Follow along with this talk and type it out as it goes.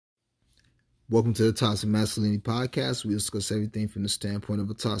Welcome to the Toxic Masculinity Podcast. We discuss everything from the standpoint of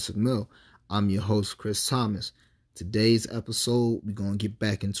a toxic male. I'm your host, Chris Thomas. Today's episode, we're going to get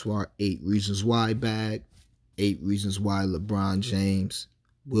back into our 8 reasons why bag. 8 reasons why LeBron James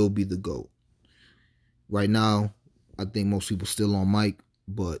will be the GOAT. Right now, I think most people still on mic,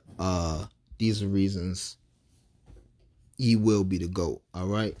 but these are reasons he will be the GOAT. All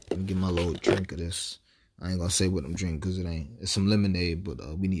right? Let me get my little drink of this. I ain't going to say what I'm drinking because it ain't. It's some lemonade, but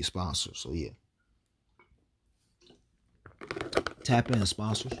we need sponsors, so yeah. Tap in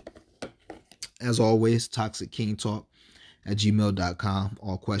sponsors. As always, toxickingtalk@gmail.com.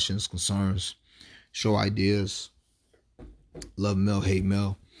 All questions, concerns, show ideas, love mail, hate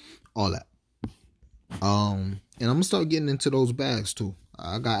mail, all that. And I'm gonna start getting into those bags too.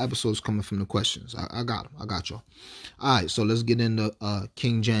 I got episodes coming from the questions. I got them. I got y'all. All right, so let's get into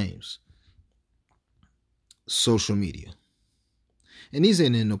King James. Social media. And these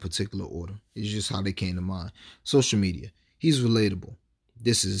ain't in no particular order. It's just how they came to mind. Social media. He's relatable.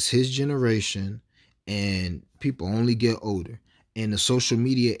 This is his generation, and people only get older. And the social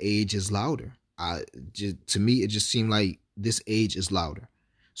media age is louder. To me, it just seemed like this age is louder.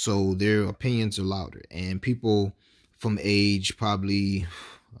 So their opinions are louder. And people from age probably,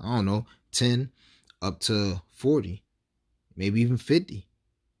 10 up to 40, maybe even 50,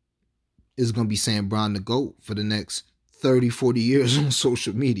 is going to be saying Bron the GOAT for the next 30, 40 years on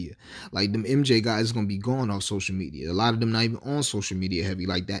social media. Like them MJ guys going to be going off social media. A lot of them not even on social media heavy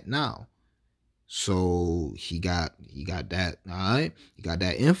like that now. So he got that, all right? He got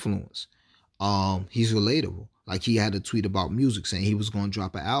that influence. He's relatable. Like he had a tweet about music saying he was going to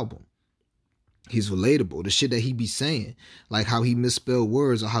drop an album. He's relatable. The shit that he be saying, like how he misspelled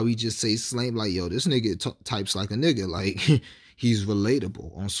words or how he just say slang, like, yo, this nigga types like a nigga. Like he's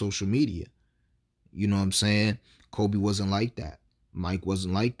relatable on social media. You know what I'm saying? Kobe wasn't like that. Mike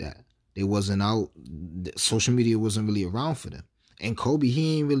wasn't like that. They wasn't out. Social media wasn't really around for them. And Kobe,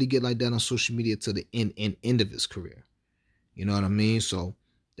 he ain't really get like that on social media till the end of his career. You know what I mean? So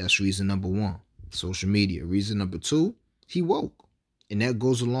that's reason number 1, social media. Reason number 2, he woke. And that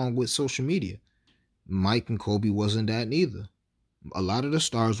goes along with social media. Mike and Kobe wasn't that neither. A lot of the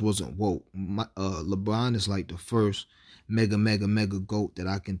stars wasn't woke. LeBron is like the first mega GOAT that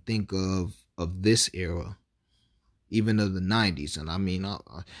I can think of this era. Even of the 90s. And I mean,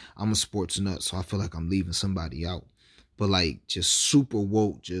 I'm a sports nut, so I feel like I'm leaving somebody out. But like just super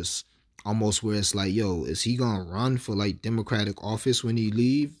woke, just almost where it's like, yo, is he gonna run for like Democratic office when he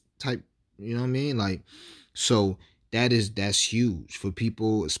leave type, you know what I mean? Like, so that's huge for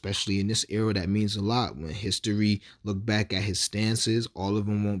people, especially in this era. That means a lot. When history look back at his stances, all of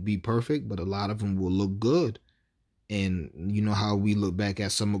them won't be perfect, but a lot of them will look good. And you know how we look back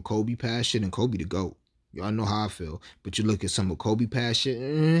at some of Kobe past shit, and Kobe the GOAT. Y'all know how I feel. But you look at some of Kobe past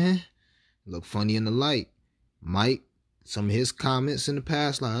shit, look funny in the light. Mike, some of his comments in the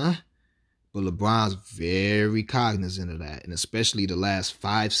past, like, But LeBron's very cognizant of that. And especially the last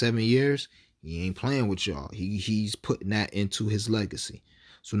 5-7 years, he ain't playing with y'all. He's putting that into his legacy.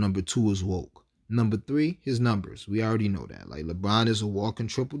 So number 2 is woke. Number 3, his numbers. We already know that. Like LeBron is a walking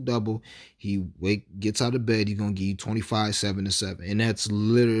triple-double. He gets out of bed, he's going to give you 25, 7 to 7. And that's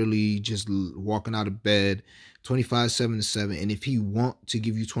literally just walking out of bed, 25, 7 to 7. And if he want to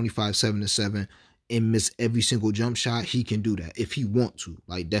give you 25, 7 to 7 and miss every single jump shot, he can do that if he want to.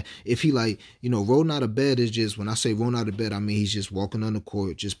 Like that. If he rolling out of bed is just, when I say rolling out of bed, I mean he's just walking on the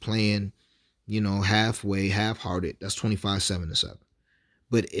court, just playing, halfway, half-hearted. That's 25, 7 to 7.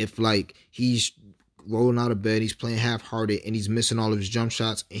 But if like he's rolling out of bed, he's playing half-hearted, and he's missing all of his jump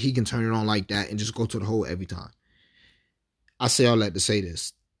shots, and he can turn it on like that and just go to the hole every time. I say all that to say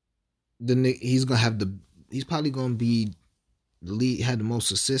this: he's probably gonna be the lead, had the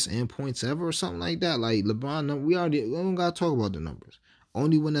most assists and points ever, or something like that. Like LeBron, we don't gotta talk about the numbers.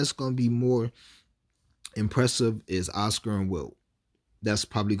 Only one that's gonna be more impressive is Oscar and Wilt. That's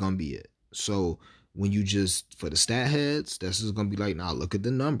probably gonna be it. So when you just, for the stat heads, that's just going to be like, nah, look at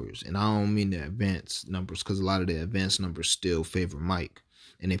the numbers. And I don't mean the advanced numbers, because a lot of the advanced numbers still favor Mike,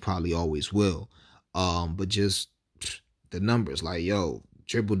 and they probably always will. But just the numbers, like, yo,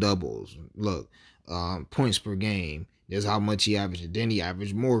 triple doubles, look, points per game, there's how much he averaged. Then he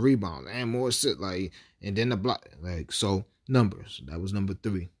averaged more rebounds and more assists, like, and then the block, like, so numbers. That was number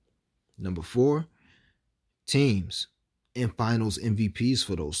 3. Number 4, teams and finals MVPs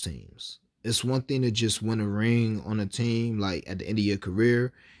for those teams. It's one thing to just win a ring on a team, like at the end of your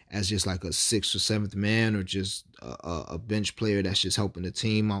career, as just like a 6th or 7th man, or just a bench player that's just helping the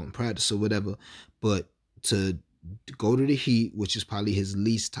team out in practice or whatever. But to go to the Heat, which is probably his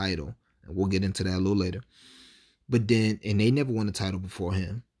least title, and we'll get into that a little later. But then, and they never won a title before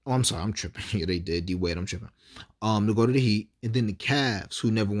him. Oh, I'm sorry, I'm tripping. Yeah, they did. D-Wade, I'm tripping. To go to the Heat, and then the Cavs,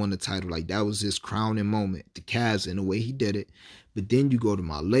 who never won the title. Like, that was his crowning moment. The Cavs, in the way he did it. But then you go to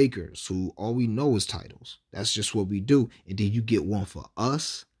my Lakers, who all we know is titles. That's just what we do. And then you get one for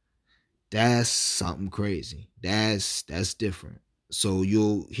us. That's something crazy. That's different. So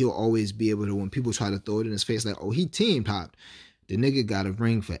he'll always be able to, when people try to throw it in his face like, oh, he team topped. The nigga got a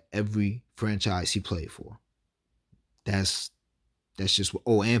ring for every franchise he played for. That's just what,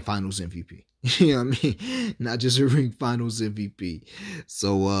 oh, and finals MVP. You know what I mean? Not just a ring, finals MVP.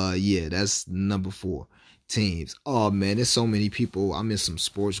 So yeah, that's number 4. Teams. Oh man, there's so many people. I'm in some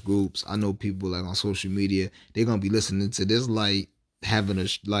sports groups. I know people like on social media, they're gonna be listening to this like having a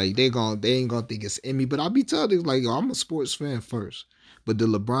like they ain't gonna think it's in me, but I'll be telling them like, yo, I'm a sports fan first. But the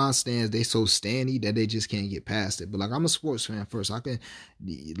LeBron stands, they so standy that they just can't get past it. But like, I'm a sports fan first. I can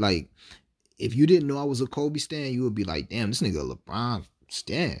like, if you didn't know I was a Kobe stan, you would be like, damn, this nigga LeBron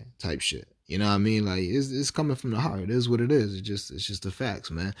stan type shit. You know what I mean? Like, it's coming from the heart. It is what it is. It's just the facts,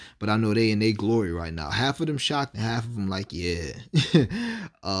 man. But I know they in their glory right now. Half of them shocked and half of them like, yeah.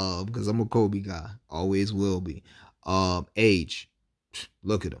 Because I'm a Kobe guy. Always will be. Age.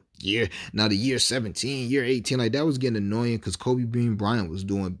 Look at him. Now the year 17, year 18, like that was getting annoying because Kobe Bean Bryant was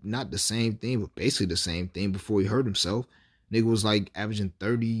doing not the same thing, but basically the same thing before he hurt himself. Nigga was like averaging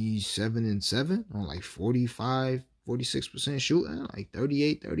 37 and 7 on like 45, 46% shooting, like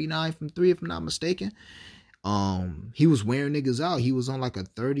 38, 39 from 3, if I'm not mistaken. He was wearing niggas out. He was on like a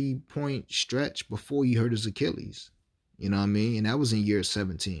 30-point stretch before he hurt his Achilles. You know what I mean? And that was in year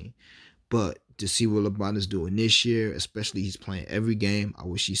 17. But to see what LeBron is doing this year, especially he's playing every game, I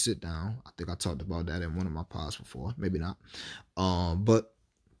wish he'd sit down. I think I talked about that in one of my pods before. Maybe not. But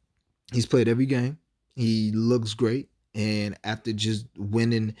he's played every game. He looks great. And after just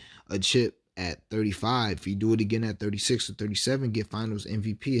winning a chip at 35, if he do it again at 36 or 37, get finals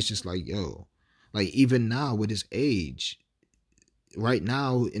MVP, it's just like, yo, like even now with his age, right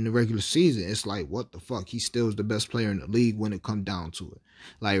now in the regular season, it's like, what the fuck? He still is the best player in the league when it come down to it.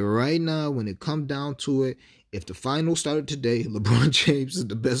 Like right now, when it come down to it, if the final started today, LeBron James is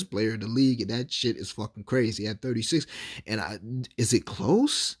the best player in the league, and that shit is fucking crazy at 36. And is it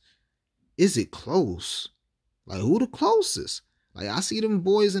close? Is it close? Like, who the closest? Like, I see them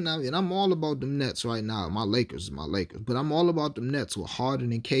boys, and I'm all about them Nets right now. My Lakers is my Lakers, but I'm all about them Nets with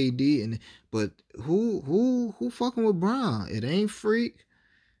Harden and KD. But who fucking with Bron? It ain't Freak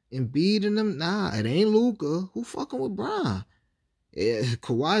and Embiid and them. Nah, it ain't Luka. Who fucking with Bron? Yeah,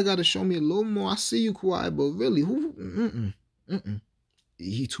 Kawhi got to show me a little more. I see you, Kawhi, but really, who?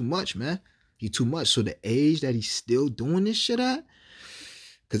 He too much, man. He too much. So the age that he's still doing this shit at.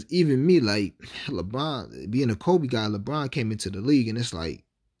 Because even me, like, LeBron, being a Kobe guy, LeBron came into the league, and it's like,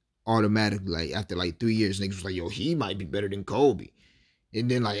 automatically, like, after, like, 3 years, niggas was like, yo, he might be better than Kobe. And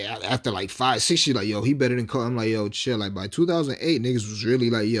then, like, after, like, 5, 6 years, like, yo, he better than Kobe. I'm like, yo, chill. Like, by 2008, niggas was really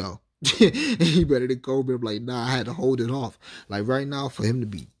like, yo, he better than Kobe. I'm like, nah, I had to hold it off. Like, right now, for him to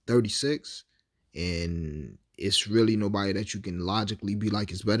be 36, and it's really nobody that you can logically be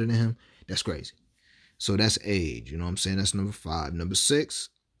like is better than him, that's crazy. So that's age, you know what I'm saying? That's number 5. Number 6,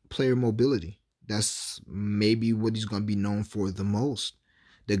 player mobility. That's maybe what he's going to be known for the most.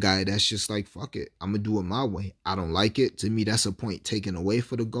 The guy that's just like, fuck it, I'm going to do it my way. I don't like it. To me, that's a point taken away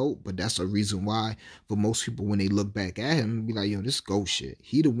for the GOAT, but that's a reason why for most people, when they look back at him, be like, yo, this GOAT shit.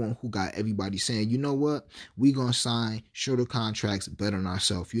 He the one who got everybody saying, you know what? We going to sign shorter contracts, better than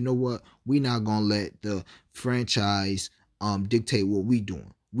ourselves. You know what? We not going to let the franchise dictate what we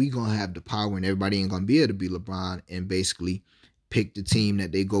doing. We gonna have the power, and everybody ain't gonna be able to be LeBron and basically pick the team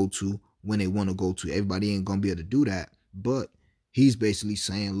that they go to when they want to go to. Everybody ain't gonna be able to do that, but he's basically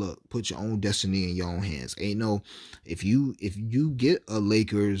saying, look, put your own destiny in your own hands. Ain't no, if you get a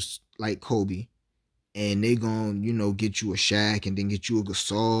Lakers like Kobe, and they gonna, get you a Shaq and then get you a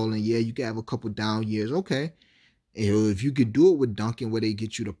Gasol, and yeah, you can have a couple down years, okay. If you could do it with Duncan, where they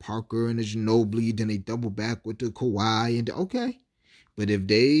get you the Parker and the Ginobili, then they double back with the Kawhi, and okay. But if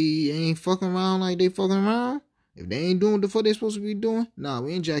they ain't fucking around like they fucking around, if they ain't doing the fuck they supposed to be doing, nah,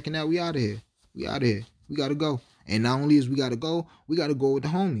 we ain't jacking that. We out of here. We out of here. We gotta go. And not only is we gotta go with the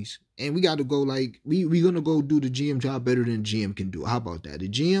homies. And we gotta go like, we gonna go do the GM job better than the GM can do. How about that? The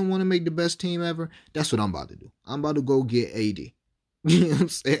GM wanna make the best team ever? That's what I'm about to do. I'm about to go get AD. You know what I'm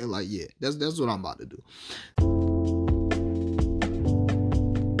saying? Like, yeah, that's what I'm about to do.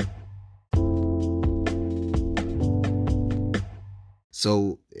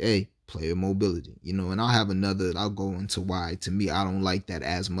 So, hey, player mobility, and I'll go into why, to me, I don't like that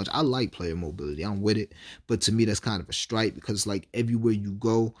as much. I like player mobility. I'm with it. But to me, that's kind of a stripe because, like, everywhere you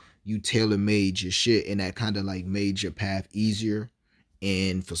go, you tailor-made your shit, and that kind of, like, made your path easier.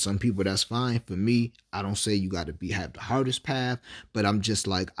 And for some people, that's fine. For me, I don't say you got to have the hardest path, but I'm just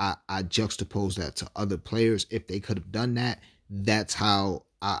like, I juxtapose that to other players. If they could have done that, that's how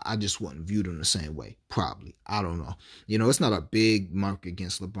I just wouldn't view them the same way. Probably. I don't know. It's not a big mark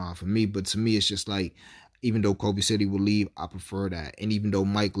against LeBron for me, but to me, it's just like, even though Kobe said he would leave, I prefer that. And even though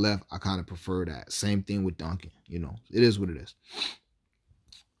Mike left, I kind of prefer that. Same thing with Duncan. It is what it is.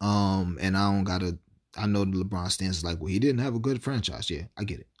 And I know the LeBron stance is like, well, he didn't have a good franchise. Yeah, I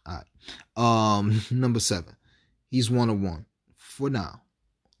get it. All right. Number 7. He's 1-1 for now.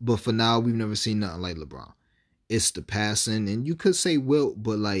 But for now, we've never seen nothing like LeBron. It's the passing, and you could say Wilt,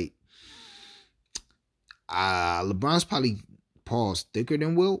 but like, LeBron's probably thicker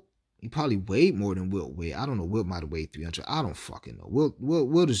than Wilt. He probably weighed more than Wilt weighed. I don't know. Wilt might have weighed 300. I don't fucking know.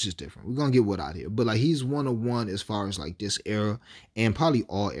 Wilt is just different. We're going to get Wilt out here. But like, he's 1-1 as far as like this era and probably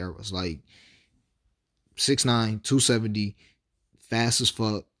all eras. Like 6'9", 270, fast as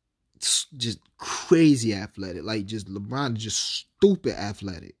fuck, just crazy athletic. Like just LeBron is just stupid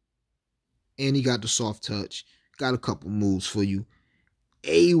athletic. And he got the soft touch. Got a couple moves for you.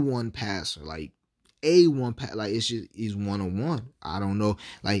 A1 passer. Like A1 pass. Like it's just, he's 1-1. I don't know.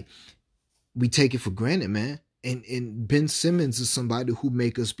 Like, we take it for granted, man. And Ben Simmons is somebody who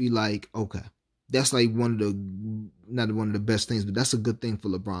make us be like, okay, that's like not one of the best things, but that's a good thing for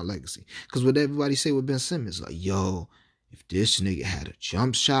LeBron legacy. Because what everybody say with Ben Simmons, like, yo, if this nigga had a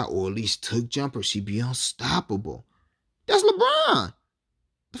jump shot or at least took jumpers, he'd be unstoppable. That's LeBron.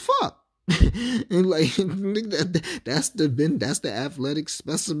 The fuck? And like, that's the athletic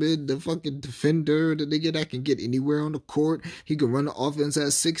specimen, the fucking defender, the nigga that can get anywhere on the court. He can run the offense at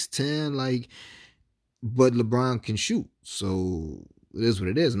 6'10", like, but LeBron can shoot. So it is what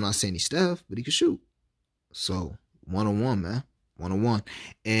it is. I'm not saying he's Steph, but he can shoot. So 1-1, man. 1-1.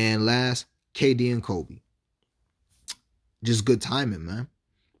 And last, KD and Kobe. Just good timing, man.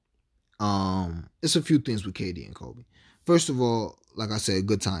 It's a few things with KD and Kobe. First of all, like I said,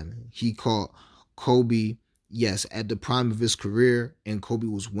 good timing. He caught Kobe, yes, at the prime of his career, and Kobe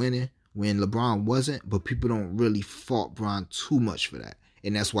was winning when LeBron wasn't, but people don't really fault Bron too much for that.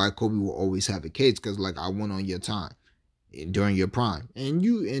 And that's why Kobe will always have a case, because like, I won on your time during your prime. And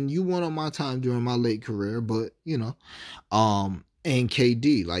you won on my time during my late career, but and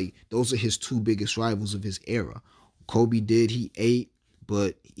KD, like, those are his two biggest rivals of his era. Kobe he ate,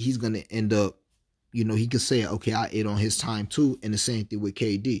 but he's gonna end up, he could say, okay, I ate on his time too. And the same thing with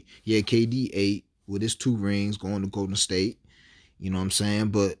KD. Yeah, KD ate with his 2 rings going to Golden State. You know what I'm saying?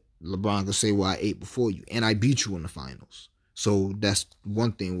 But LeBron could say, well, I ate before you and I beat you in the finals. So that's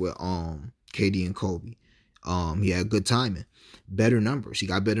one thing with KD and Kobe. He had good timing. Better numbers. He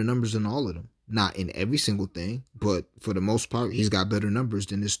got better numbers than all of them. Not in every single thing, but for the most part, he's got better numbers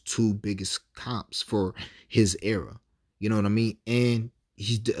than his 2 biggest comps for his era. You know what I mean? And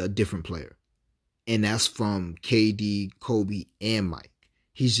he's a different player. And that's from KD, Kobe, and Mike.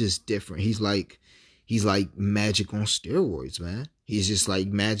 He's just different. He's like Magic on steroids, man. He's just like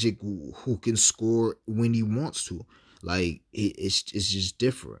Magic who can score when he wants to. Like, it's just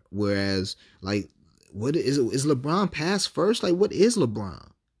different. Whereas, like, what is LeBron pass first? Like, what is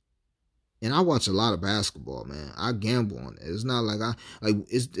LeBron? And I watch a lot of basketball, man. I gamble on it. It's not like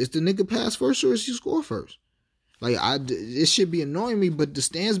is the nigga pass first or is he score first? Like, it should be annoying me, but the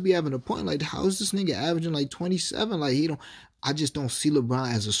stands be having a point. Like, how is this nigga averaging like 27? Like, I just don't see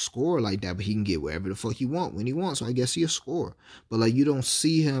LeBron as a scorer like that, but he can get wherever the fuck he want when he wants. So I guess he a scorer. But like, you don't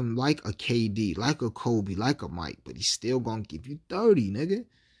see him like a KD, like a Kobe, like a Mike, but he's still gonna give you 30, nigga.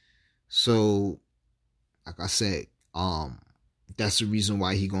 So, like I said, that's the reason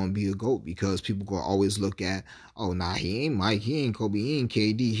why he gonna be a GOAT, because people gonna always look at, oh, nah, he ain't Mike, he ain't Kobe, he ain't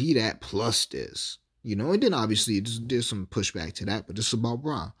KD, he that plus this. And then obviously there's some pushback to that, but it's about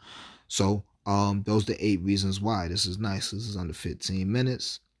Bron. So, those are the 8 reasons why. This is nice. This is under 15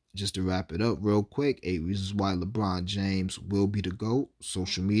 minutes. Just to wrap it up real quick, 8 reasons why LeBron James will be the GOAT.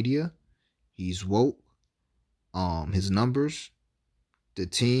 Social media. He's woke. His numbers. The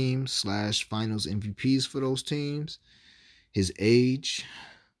team / finals MVPs for those teams. His age.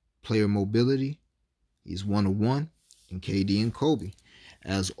 Player mobility. He's 1-1. And KD and Kobe.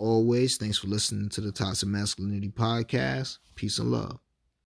 As always, thanks for listening to the Toxic Masculinity Podcast. Peace and love.